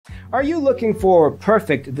Are you looking for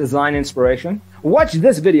perfect design inspiration? Watch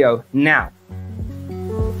this video now.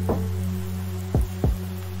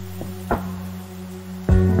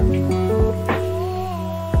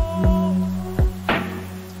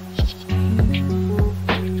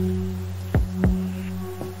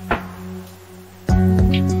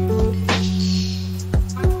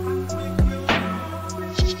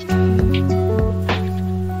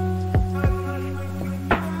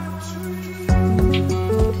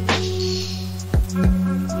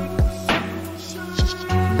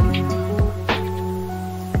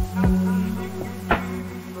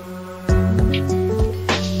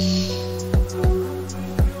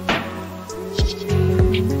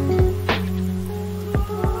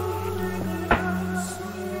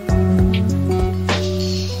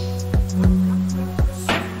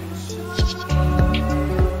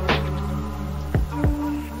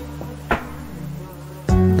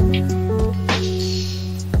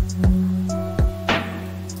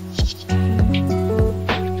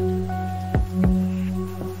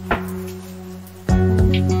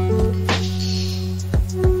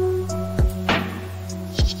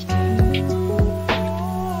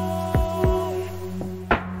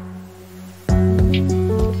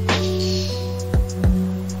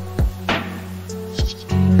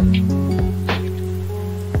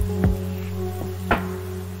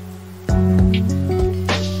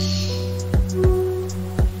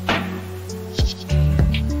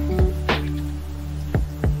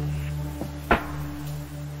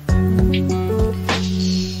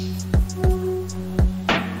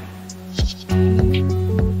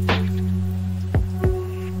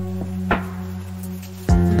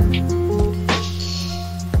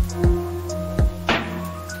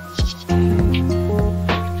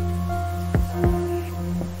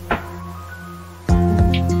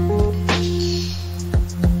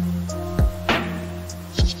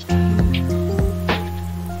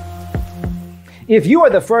 If you are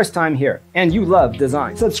the first time here and you love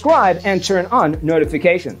design, subscribe and turn on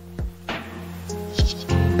notifications.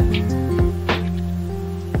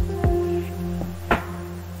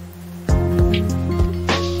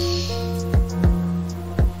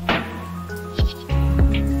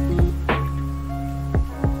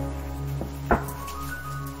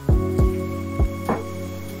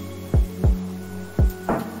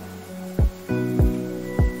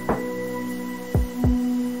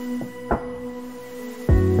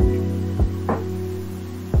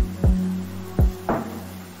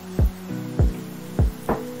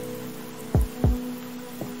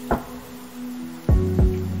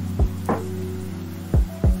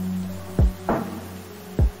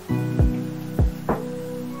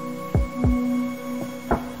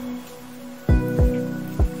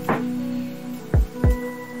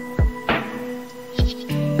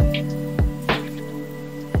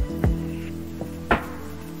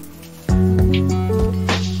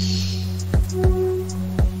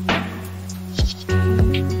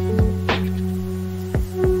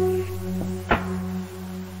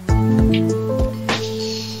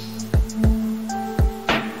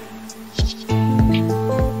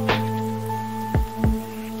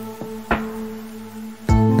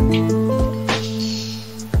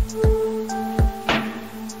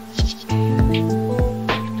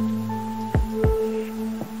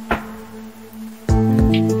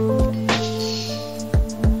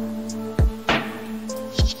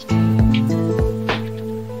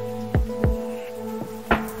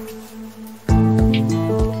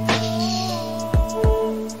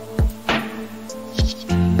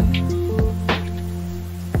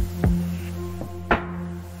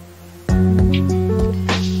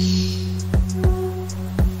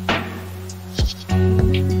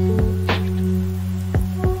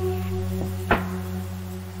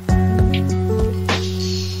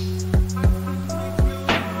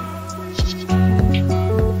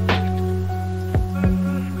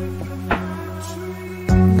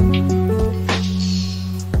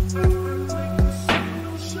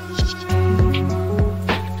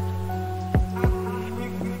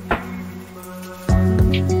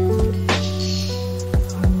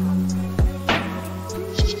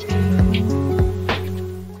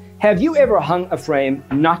 Have you ever hung a frame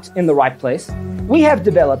not in the right place? We have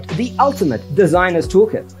developed the ultimate designer's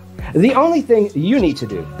toolkit. The only thing you need to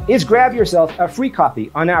do is grab yourself a free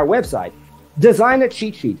copy on our website,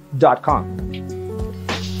 designercheatsheet.com.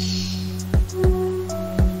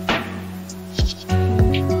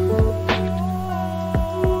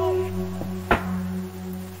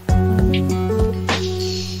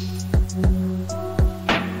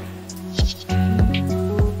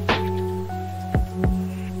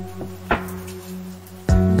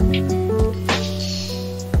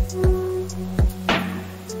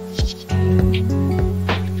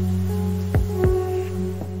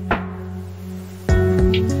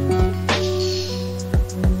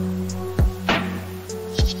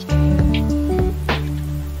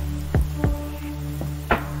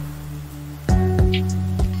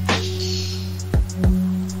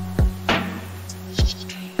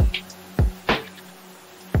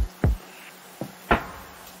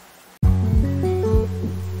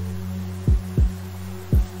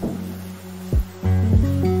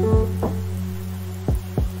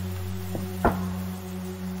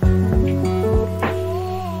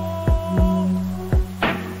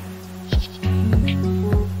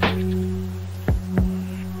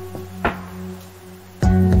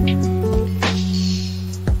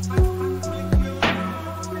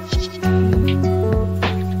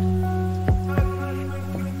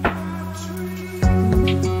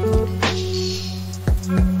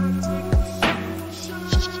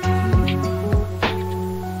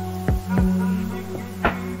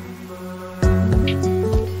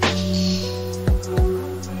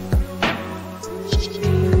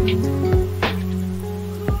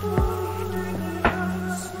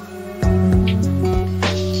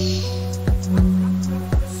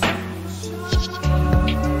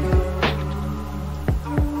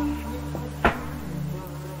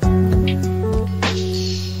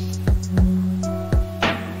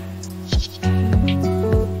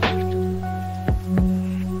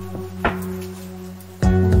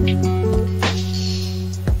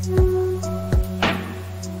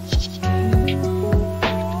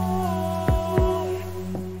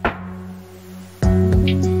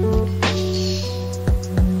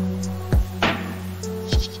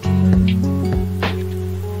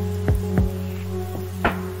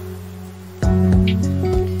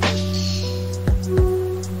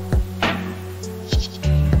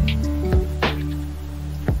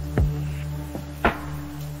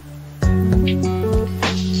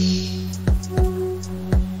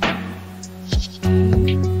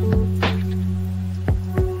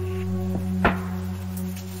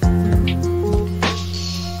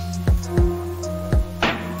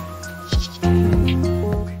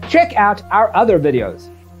 Check out our other videos.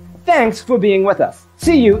 Thanks for being with us.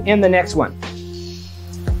 See you in the next one.